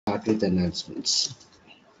start with enhancements.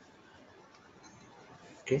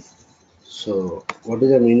 Okay, so what is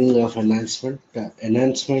the meaning of enhancement?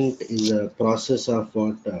 Enhancement is a process of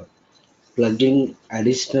plugging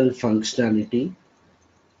additional functionality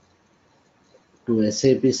to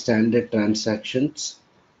SAP standard transactions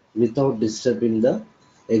without disturbing the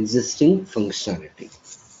existing functionality.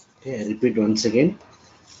 Okay, I repeat once again.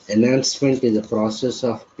 Enhancement is a process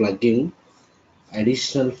of plugging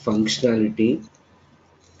additional functionality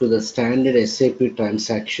to the standard SAP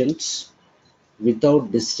transactions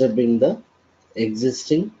without disturbing the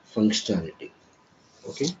existing functionality.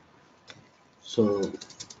 Okay, so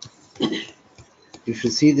if you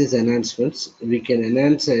see these enhancements, we can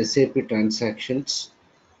enhance SAP transactions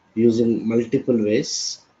using multiple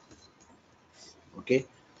ways. Okay,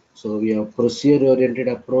 so we have procedure oriented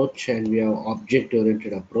approach and we have object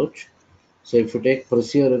oriented approach. So if you take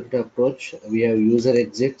procedure oriented approach, we have user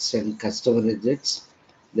exits and customer exits.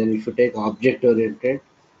 Then if you take object oriented,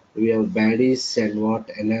 we have baddies and what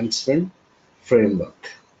enhancement framework.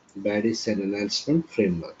 Baddies and enhancement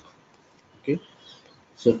framework. Okay,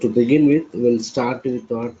 so to begin with, we'll start with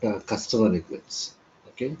what customer exits.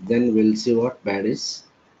 Okay, then we'll see what baddies.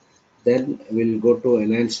 Then we'll go to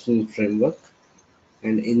enhancement framework,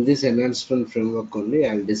 and in this enhancement framework only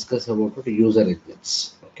I'll discuss about what user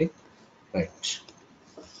exits. Okay, right.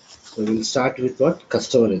 So we'll start with what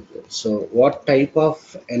customer exits. So what type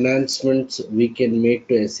of enhancements we can make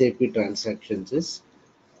to SAP transactions is,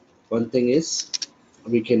 one thing is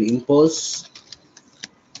we can impose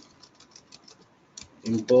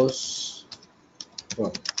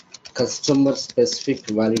what customer specific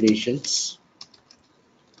validations,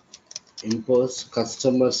 impose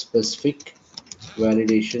customer specific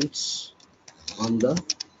validations on the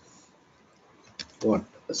what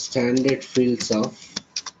standard fields of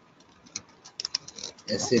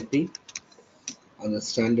SAP, on the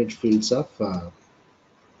standard fields of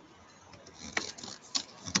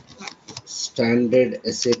standard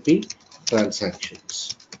SAP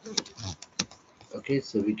transactions. Okay,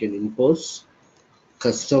 so we can impose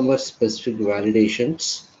customer specific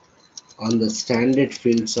validations on the standard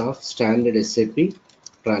fields of standard SAP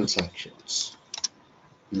transactions.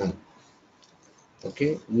 None.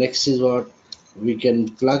 Okay, next is what we can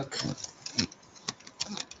plug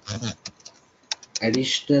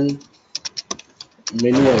additional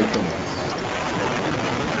menu items.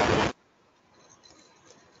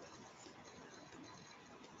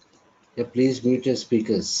 Yeah, please mute your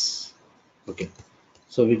speakers. Okay,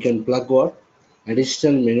 so we can plug what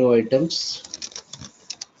additional menu items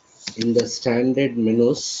in the standard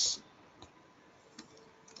menus,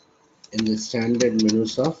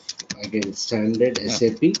 of again standard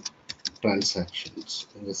SAP transactions,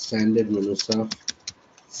 in the standard menus of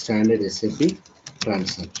standard SAP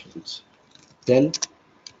transactions. Then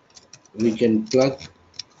we can plug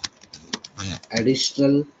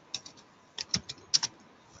additional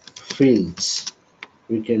fields.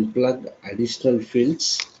 We can plug additional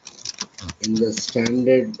fields in the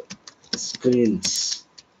standard screens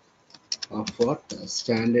of what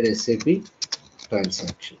standard SAP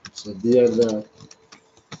transactions. So these are the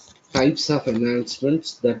types of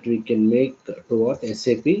enhancements that we can make to what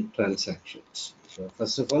SAP transactions. So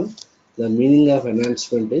first of all, the meaning of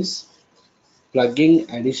enhancement is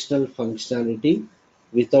plugging additional functionality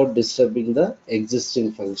without disturbing the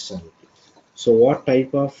existing functionality. So what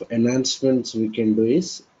type of enhancements we can do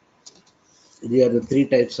is, there are the three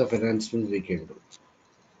types of enhancements we can do.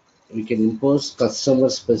 We can impose customer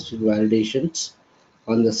specific validations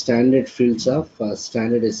on the standard fields of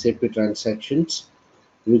standard SAP transactions.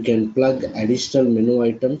 We can plug additional menu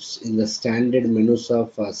items in the standard menus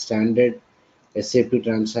of standard SAP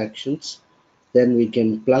transactions. Then we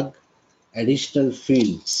can plug additional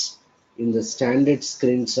fields in the standard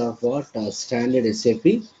screens of what standard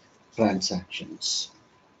SAP transactions.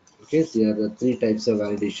 Okay, so there are the three types of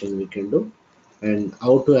validation we can do, and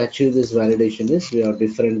how to achieve this validation is, we have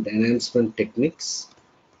different enhancement techniques.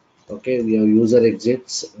 Okay, we have user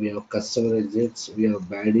exits, we have customer exits, we have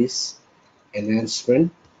baddies, enhancement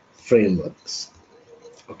frameworks.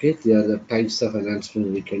 Okay, they are the types of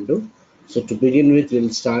enhancement we can do. So to begin with,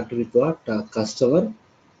 we'll start with what customer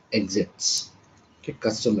exits. Okay,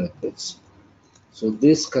 customer exits. So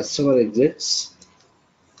these customer exits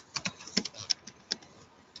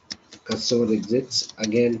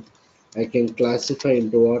again, I can classify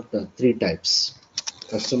into what three types.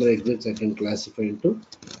 Customer exits I can classify into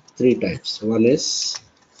three types. One is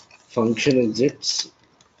function exits.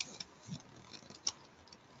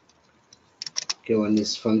 Okay, one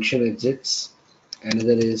is function exits,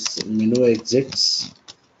 another is menu exits,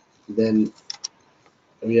 then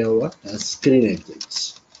we have what screen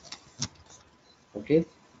exits. Okay,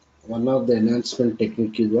 one of the enhancement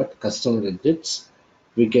technique is what? Customer exits.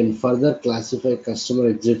 We can further classify customer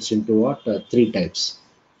exits into what? Three types: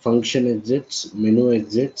 function exits, menu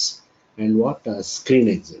exits, and what? Screen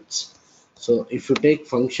exits. So if you take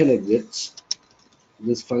function exits,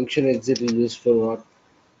 this function exit is used for what?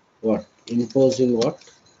 What? Imposing what?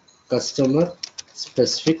 Customer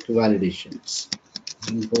specific validations.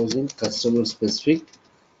 Imposing customer specific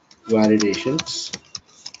validations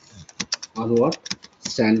on what?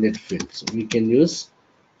 Standard fields. We can use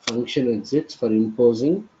function exits for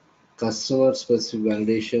imposing customer specific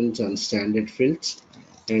validations on standard fields,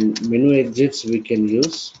 and menu exits we can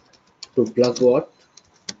use to plug what?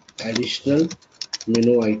 Additional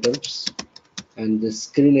menu items, and the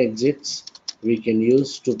screen exits we can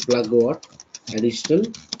use to plug what? Additional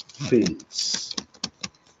fields.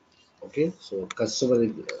 Okay, so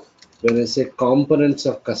when I say components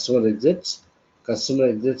of customer exits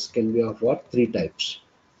can be of what? Three types: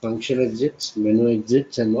 function exits, menu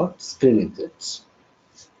exits, and what? Screen exits.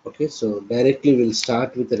 Okay, so directly we'll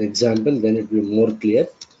start with an example, then it will be more clear.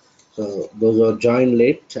 So those who are joined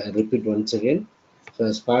late, I repeat once again. So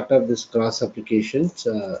as part of this cross applications,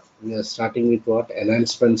 we are starting with what?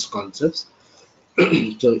 Enhancements concepts.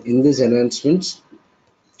 So in these enhancements,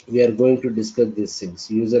 we are going to discuss these things: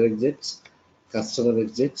 user exits, customer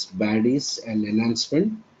exits, baddies, and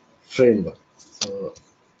enhancement framework. So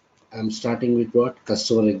I'm starting with what?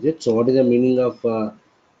 Customer exit. So what is the meaning of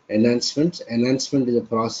enhancements? Enhancement is a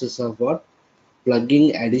process of what?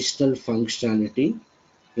 Plugging additional functionality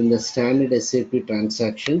in the standard SAP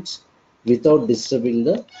transactions without disturbing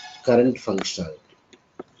the current functionality.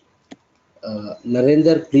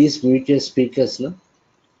 Narendra, please mute your speakers now.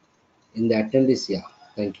 In the attendees, yeah.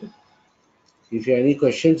 Thank you. If you have any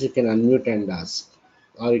questions, you can unmute and ask,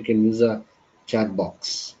 or you can use a chat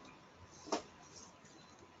box.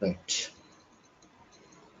 Right.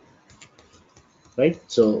 Right.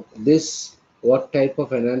 So this, what type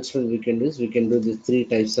of enhancement we can do is we can do the three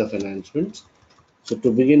types of enhancements. So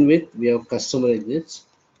to begin with, we have customer exits.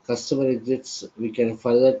 Customer exits we can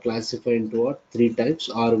further classify into what? Three types,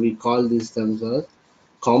 or we call these terms as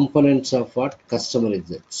components of what? Customer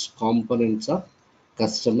exits. Components of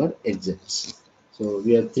customer exits. So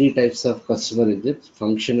we have three types of customer exits: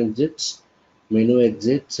 function exits, menu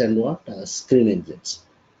exits, and what? Screen exits.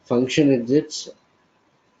 Function exits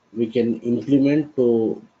we can implement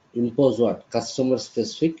to impose what? Customer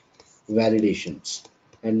specific validations,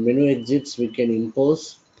 and menu exits we can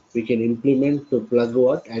implement to plug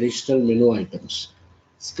what? Additional menu items.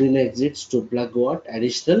 Screen exits to plug what?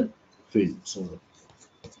 Additional fields. So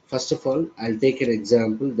first of all, I'll take an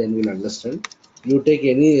example, then we'll understand. You take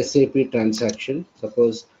any SAP transaction.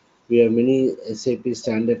 Suppose we have many SAP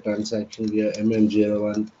standard transactions. We have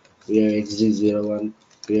MM01, we have XD01,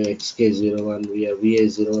 we have XK01, we have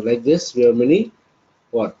VA0. Like this, we have many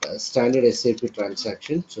what? Standard SAP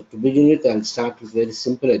transactions. So to begin with, I'll start with very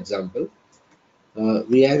simple example.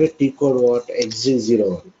 We have a T code what?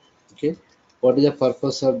 XD01. Okay. What is the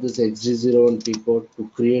purpose of this XD01 T code? To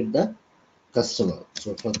create the customer.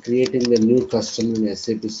 So for creating the new customer in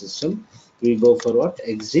SAP system, we go for what?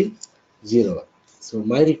 XD01. So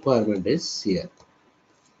my requirement is here.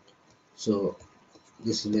 So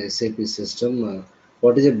this is the SAP system.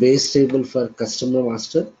 What is the base table for customer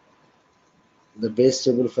master? The base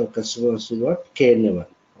table for customer master is what? KN1.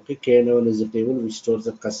 Okay, KN1 is the table which stores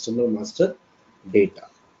the customer master data.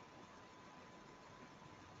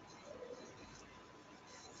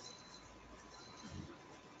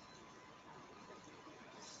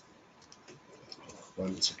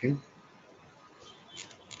 One second.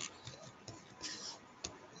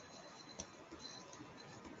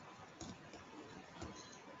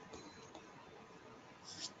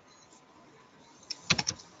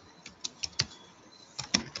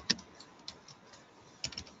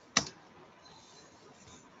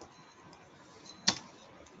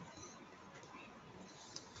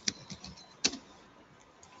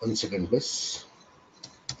 One second, please.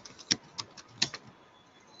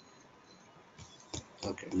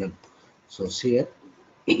 Okay, done. So see here.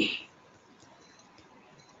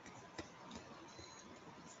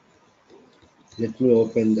 Let me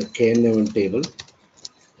open the KN1 table.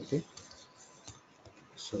 Okay.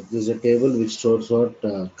 So this is a table which stores what?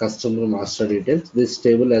 Customer master details. This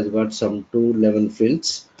table has got some 211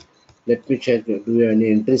 fields. Let me check. Do we have any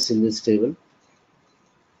entries in this table?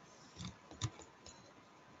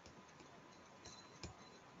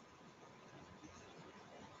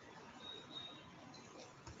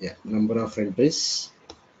 Yeah, number of entries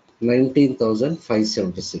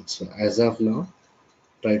 19,576. So as of now,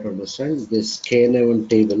 try to understand this KN1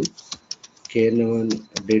 table, KN1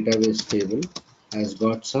 database table. has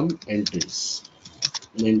got some entries.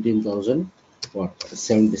 19,000 what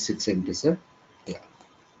 76 entries, sir. Yeah,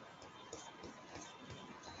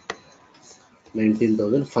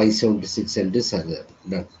 19,576 entries are there.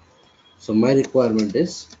 Done. So my requirement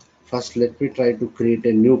is, first let me try to create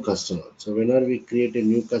a new customer. So whenever we create a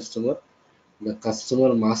new customer, the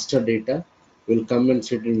customer master data will come and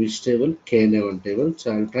sit in which table? KN1 table.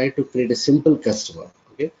 So I'll try to create a simple customer.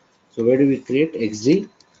 Okay. So where do we create?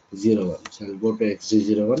 XD01. So I'll go to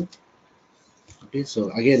XD01. Okay.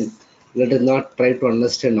 So again, let us not try to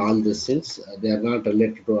understand all these things. They are not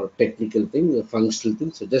related to our technical thing, the functional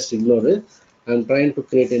thing. So just ignore it. I'm trying to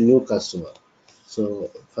create a new customer.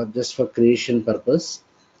 So for just for creation purpose,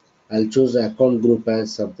 I'll choose the account group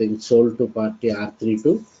as something sold to party R3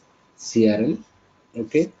 to CRM.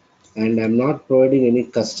 Okay, and I'm not providing any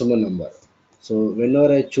customer number. So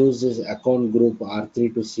whenever I choose this account group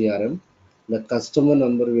R3 to CRM, the customer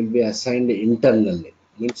number will be assigned internally.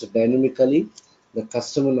 Means dynamically, the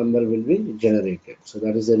customer number will be generated. So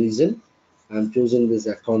that is the reason I'm choosing this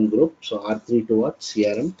account group. So R3 to what?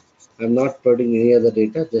 CRM. I'm not providing any other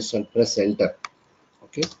data. Just I'll press enter.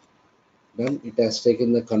 Okay. Done. It has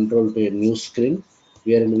taken the control to a new screen.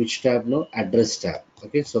 We are in which tab now? Address tab.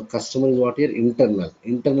 Okay, so customer is what here? Internal.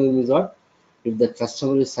 Internal means what? If the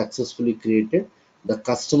customer is successfully created, the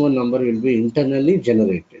customer number will be internally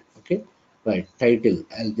generated. Okay, right. Title.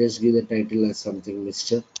 I'll just give the title as something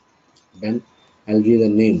Mr. Done. I'll give the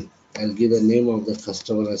name. I'll give the name of the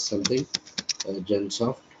customer as something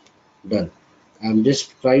Gensoft. Done. I'm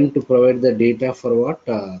just trying to provide the data for what?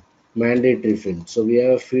 Mandatory field. So we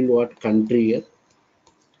have a field what? Country here.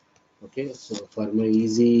 Okay, so for my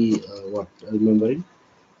easy what remembering,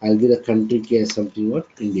 I'll give the country key as something what?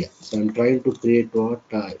 India. So I'm trying to create what?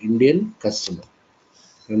 Indian customer.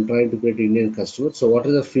 I'm trying to create Indian customer. So what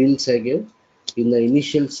are the fields I gave? In the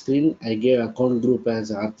initial screen, I gave account group as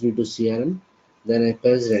R3 to CRM. Then I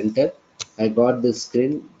pressed enter. I got the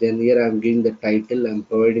screen. Then here I'm giving the title. I'm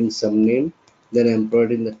providing some name. Then I'm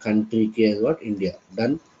providing the country key as what? India.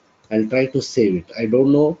 Done. I'll try to save it. I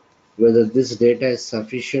don't know whether this data is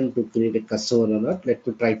sufficient to create a customer or not. Let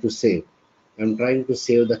me try to save. I'm trying to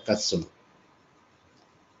save the customer.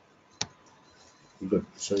 Good.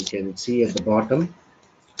 So you can see at the bottom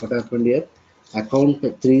what happened here. Account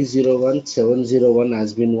 301701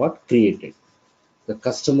 has been what? Created. The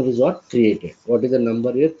customer is what? Created. What is the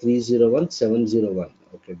number here? 301701.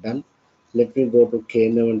 Okay, done. Let me go to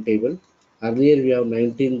KN1 table. Earlier we have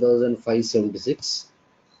 19,576.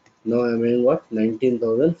 Now I'm in what?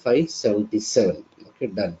 19,577. Okay,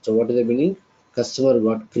 done. So what is the meaning? Customer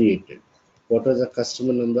got created. What was the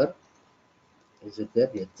customer number? Is it there?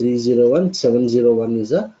 Yeah, 301701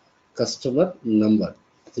 is a customer number.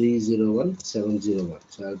 301701.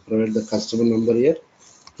 So I'll provide the customer number here.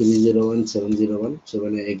 301701. So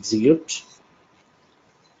when I execute,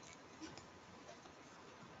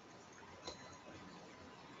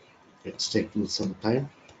 it's taking some time.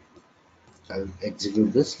 I'll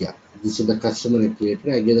execute this. Yeah, this is the customer I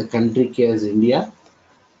created. I give the country key as India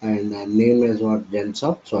and name as what?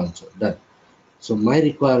 Gensoft. So on so done. So my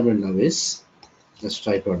requirement now is, let's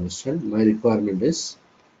try to understand. My requirement is,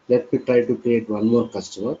 let me try to create one more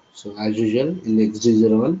customer. So as usual in the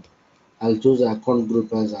XD01, I'll choose account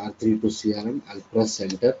group as R3 to CRM. I'll press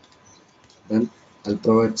enter. Then I'll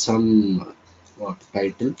provide some what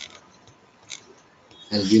title.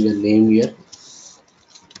 I'll give a name here.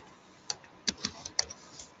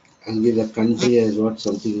 I'll give the country as what?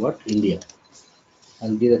 Something what? India.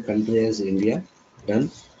 I'll give the country as India.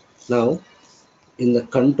 Done. Now in the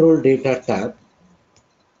control data tab,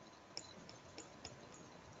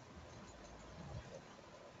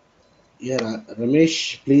 yeah,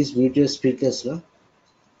 Ramesh, please mute your speakers now.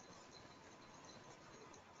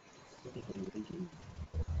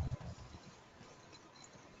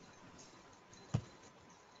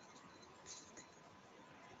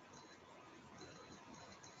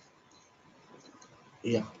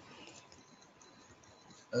 Yeah.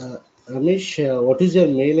 Ramesh, what is your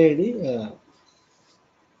mail ID?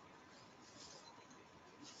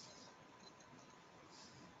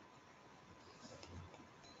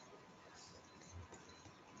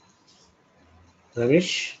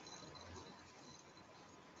 Ramesh?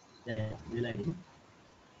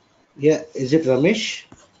 Yeah, is it Ramesh?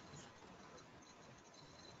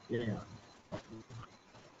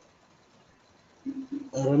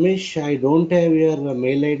 Ramesh, I don't have your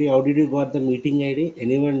mail ID. How did you got the meeting ID?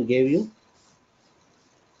 Anyone gave you?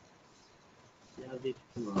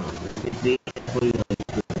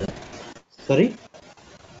 Sorry?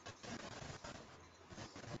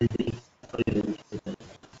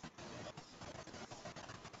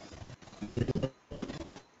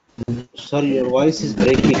 Sorry, your voice is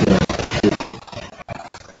breaking.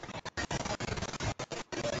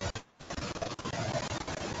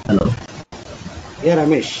 Hello. Yeah,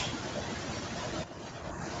 Ramesh.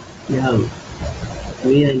 Yeah,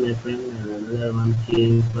 me and my friend and another one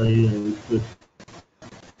came for you and put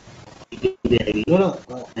the ID. No, no.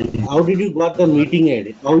 How did you got the meeting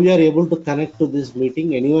ID? How you are able to connect to this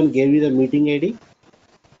meeting? Anyone gave you the meeting ID?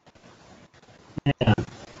 Yeah,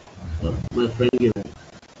 so my friend gave it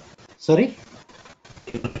Sorry?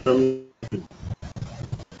 from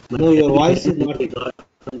my No, your friend voice gave is me not. got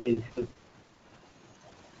from the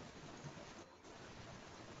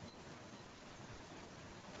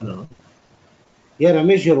Hello. Yeah,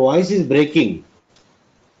 Ramesh, your voice is breaking.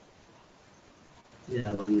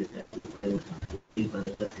 Yeah, 1 minute. I will keep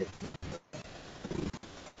another head.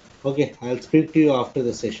 Okay, I'll speak to you after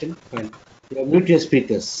the session. Fine. Yeah, mute your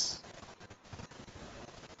speakers.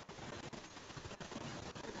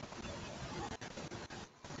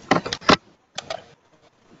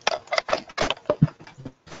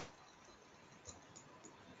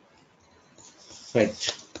 Right.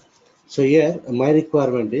 So here my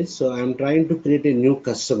requirement is, so I'm trying to create a new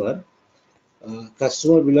customer.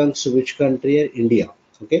 Customer belongs to which country? India.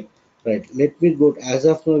 Okay. Right. Let me go. As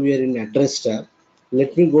of now, we are in address tab.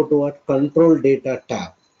 Let me go to what? Control data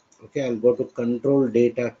tab. Okay. I'll go to control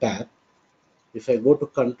data tab. If I go to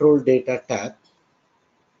control data tab,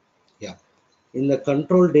 yeah. In the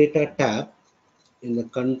control data tab, in the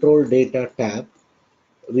control data tab,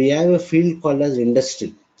 we have a field called as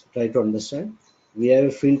industry. Try to understand. We have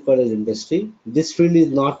a field called as industry. This field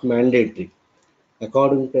is not mandatory.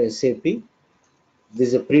 According to SAP, this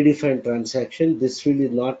is a predefined transaction. This field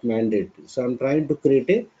is not mandatory. So I'm trying to create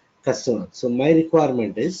a customer. So my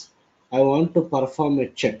requirement is I want to perform a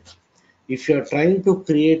check. If you are trying to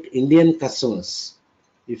create Indian customers,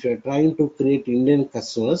 if you are trying to create Indian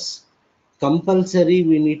customers, compulsory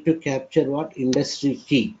we need to capture what? Industry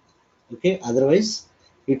key. Okay, otherwise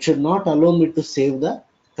it should not allow me to save the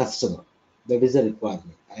customer. That is a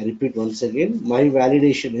requirement. I repeat once again, my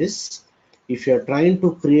validation is if you are trying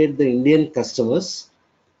to create the Indian customers,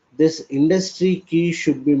 this industry key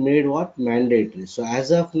should be made what? Mandatory. So as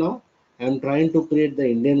of now, I am trying to create the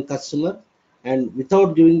Indian customer, and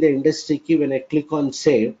without giving the industry key, when I click on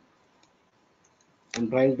save, I'm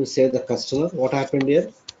trying to save the customer. What happened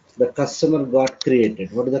here? The customer got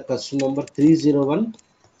created. What is the customer number?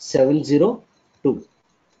 301702.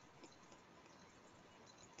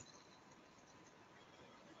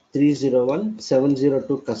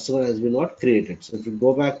 301702 customer has been not created. So if you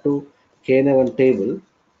go back to KN1 table,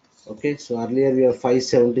 okay, so earlier we have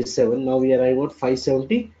 577, now we are I got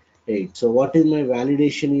 578. So what is my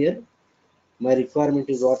validation here? My requirement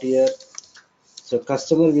is what here? So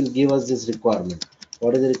customer will give us this requirement.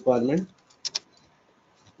 What is the requirement?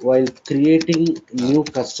 While creating new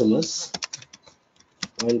customers,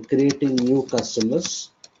 while creating new customers,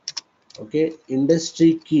 okay,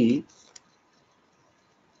 industry key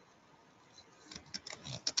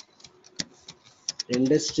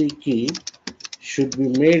should be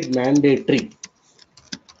made mandatory.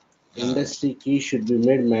 Industry key should be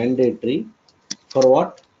made mandatory for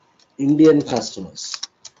what? Indian customers.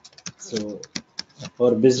 So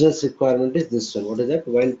our business requirement is this one. What is that?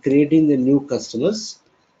 While creating the new customers,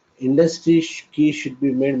 industry key should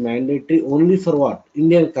be made mandatory only for what?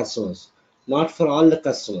 Indian customers, not for all the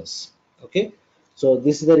customers. Okay. So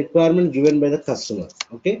this is the requirement given by the customer.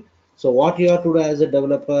 Okay. So what you have to do as a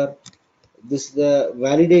developer, this is the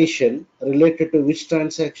validation related to which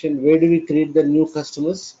transaction, where do we create the new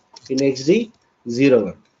customers? In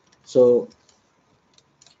XD01. So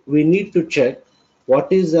we need to check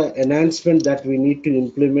what is the enhancement that we need to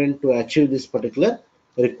implement to achieve this particular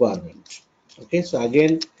requirement. Okay, so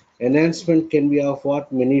again, enhancement can be of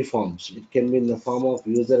what? Many forms. It can be in the form of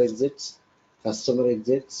user exits, customer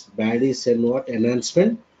exits, baddies, and what?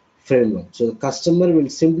 Enhancement framework. So the customer will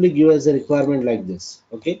simply give us a requirement like this.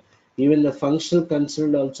 Okay, even the functional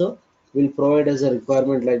consultant also will provide us a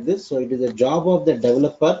requirement like this. So it is a job of the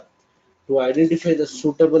developer to identify the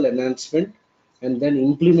suitable enhancement and then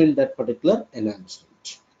implement that particular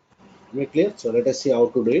enhancement. Am I clear? So let us see how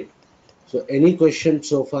to do it. So any question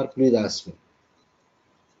so far, please ask me.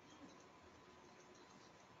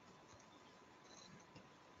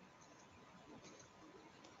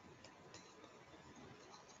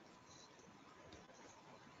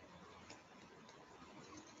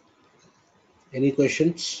 Any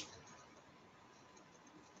questions?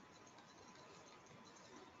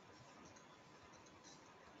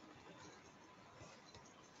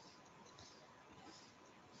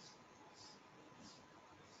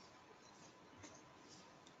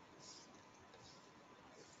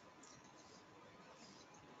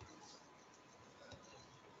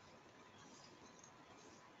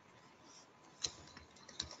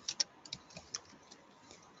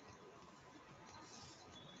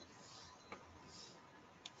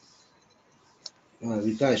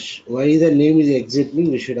 Vikash, why the name is exit means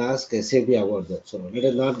we should ask SAP about that. So let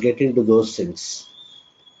us not get into those things.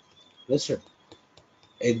 Listen,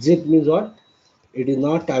 exit means what? It is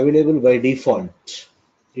not available by default.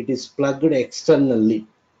 It is plugged externally.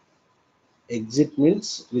 Exit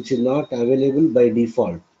means which is not available by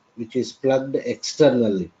default, which is plugged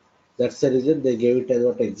externally. That's the reason they gave it as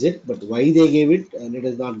what exit, but why they gave it, let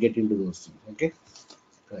us not get into those things. Okay,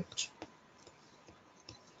 right.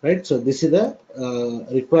 Right, so this is the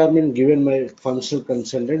requirement given by functional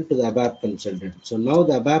consultant to the ABAP consultant. So now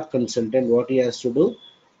the ABAP consultant, what he has to do,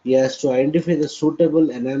 he has to identify the suitable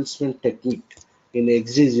enhancement technique in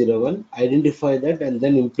XG01, identify that and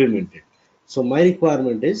then implement it. So my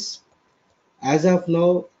requirement is, as of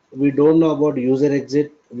now, we don't know about user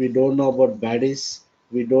exit, we don't know about baddies,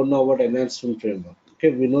 we don't know about enhancement framework. Okay,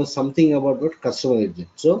 we know something about what customer exit.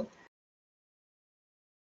 So